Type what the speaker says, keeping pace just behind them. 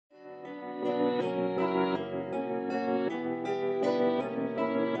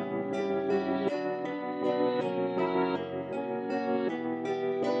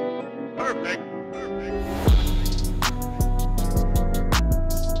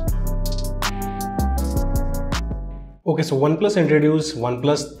Okay, so OnePlus introduced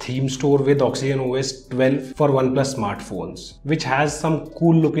OnePlus theme store with Oxygen OS 12 for OnePlus smartphones, which has some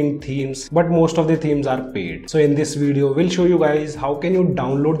cool looking themes, but most of the themes are paid. So in this video, we'll show you guys how can you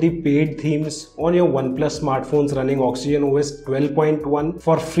download the paid themes on your OnePlus smartphones running Oxygen OS 12.1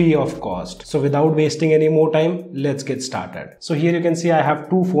 for free of cost. So without wasting any more time, let's get started. So here you can see I have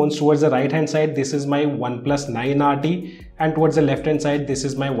two phones. Towards the right hand side, this is my OnePlus 9RT, and towards the left hand side, this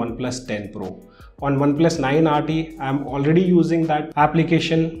is my OnePlus 10 Pro. On OnePlus 9RT, I'm already using that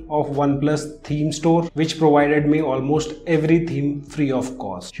application of OnePlus theme store, which provided me almost every theme free of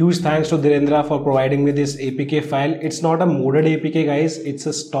cost. Huge thanks to Dhirendra for providing me this APK file. It's not a modded APK guys, it's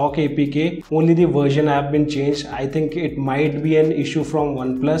a stock APK. Only the version have been changed. I think it might be an issue from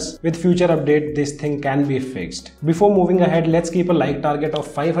OnePlus. With future update, this thing can be fixed. Before moving ahead, let's keep a like target of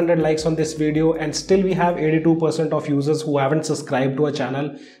 500 likes on this video, and still we have 82% of users who haven't subscribed to our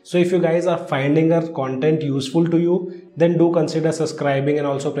channel. So if you guys are finding our content useful to you, then do consider subscribing and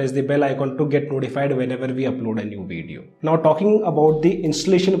also press the bell icon to get notified whenever we upload a new video. Now talking about the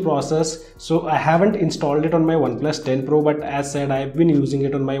installation process, so I haven't installed it on my OnePlus 10 Pro, but as said, I've been using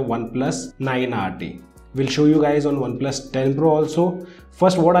it on my OnePlus 9RT. We'll show you guys on OnePlus 10 Pro also.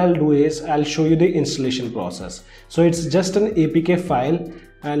 First, what I'll do is I'll show you the installation process. So it's just an APK file,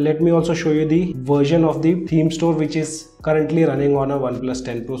 and let me also show you the version of the theme store which is currently running on a OnePlus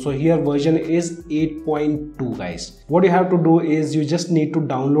 10 Pro. So here version is 8.2 guys. What you have to do is you just need to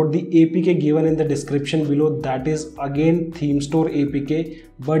download the APK given in the description below. That is again theme store APK,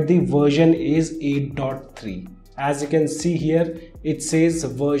 but the version is 8.3. As you can see here, it says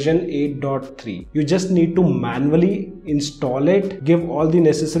version 8.3. You just need to manually install it, give all the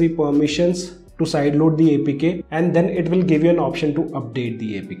necessary permissions to sideload the APK, and then it will give you an option to update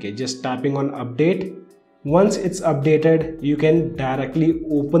the APK. Just tapping on update. Once it's updated, you can directly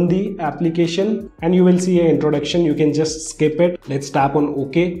open the application and you will see an introduction. You can just skip it. Let's tap on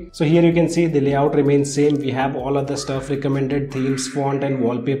OK. So here you can see the layout remains same. We have all other stuff, recommended themes, font and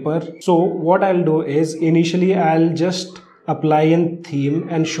wallpaper. So what I'll do is initially I'll just apply in theme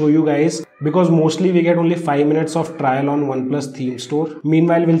and show you guys, because mostly we get only 5 minutes of trial on OnePlus theme store.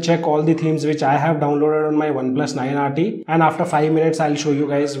 Meanwhile, we'll check all the themes which I have downloaded on my OnePlus 9RT, and after 5 minutes I'll show you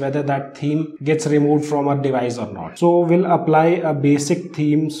guys whether that theme gets removed from our device or not. So we'll apply a basic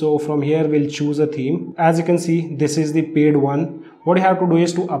theme. So from here we'll choose a theme. As you can see, this is the paid one. What you have to do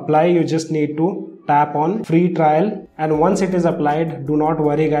is to apply, you just need to tap on free trial, and once it is applied, do not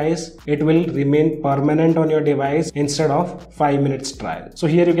worry guys, it will remain permanent on your device instead of 5 minutes trial. So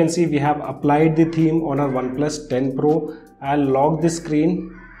here you can see we have applied the theme on our OnePlus 10 Pro. I'll lock the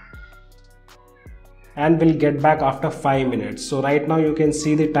screen and we'll get back after 5 minutes. So right now you can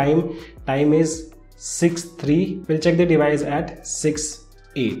see the time is 6:03. We'll check the device at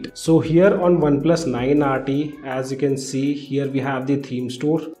 6:08. So here on OnePlus 9RT, as you can see here, we have the theme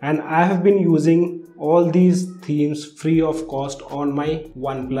store, and I have been using all these themes free of cost on my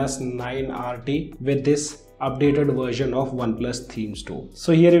OnePlus 9RT with this updated version of OnePlus theme store.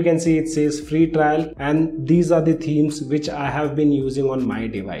 So here you can see it says free trial, and these are the themes which I have been using on my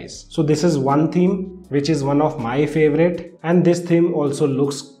device. So this is one theme which is one of my favorite, and this theme also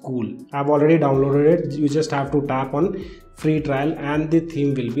looks cool. I've already downloaded it. You just have to tap on free trial and the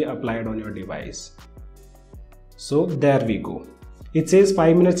theme will be applied on your device. So there we go. It says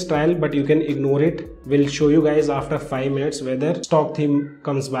 5 minutes trial, but you can ignore it. We'll show you guys after 5 minutes whether stock theme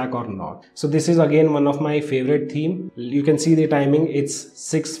comes back or not. So this is again one of my favorite theme. You can see the timing, it's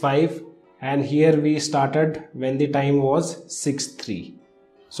 6:05, and here we started when the time was 6:03.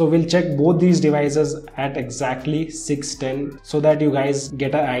 So we'll check both these devices at exactly 6:10 so that you guys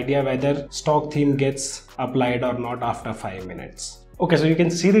get an idea whether stock theme gets applied or not after 5 minutes. Okay, so you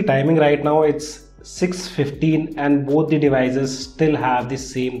can see the timing right now, it's 6:15, and both the devices still have the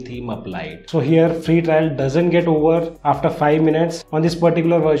same theme applied. So here free trial doesn't get over after 5 minutes on this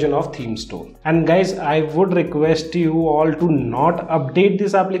particular version of theme store. And guys, I would request you all to not update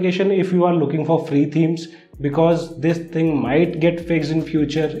this application if you are looking for free themes, because this thing might get fixed in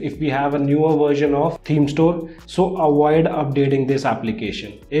future if we have a newer version of theme store. So avoid updating this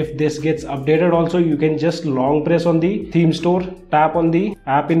application. If this gets updated also, you can just long press on the theme store, tap on the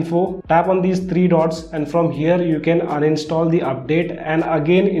app info, tap on these three dots, and from here you can uninstall the update and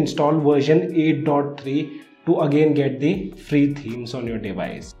again install version 8.3 to again get the free themes on your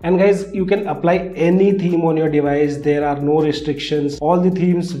device. And guys, you can apply any theme on your device. There are no restrictions. All the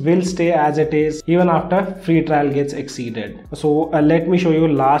themes will stay as it is even after free trial gets exceeded. So let me show you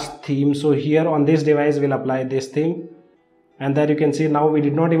last theme. So here on this device we'll apply this theme, and there you can see now we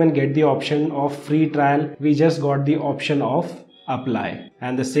did not even get the option of free trial, we just got the option of apply.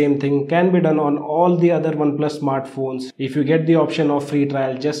 And the same thing can be done on all the other OnePlus smartphones. If you get the option of free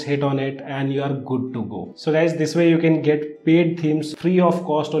trial, just hit on it and you are good to go. So guys, this way you can get paid themes free of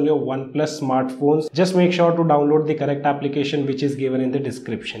cost on your OnePlus smartphones. Just make sure to download the correct application which is given in the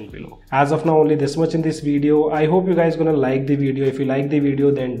description below. As of now, only this much in this video. I hope you guys gonna like the video. If you like the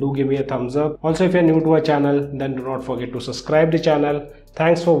video, then do give me a thumbs up. Also, if you're new to our channel, then do not forget to subscribe the channel.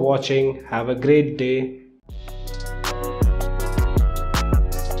 Thanks for watching. Have a great day.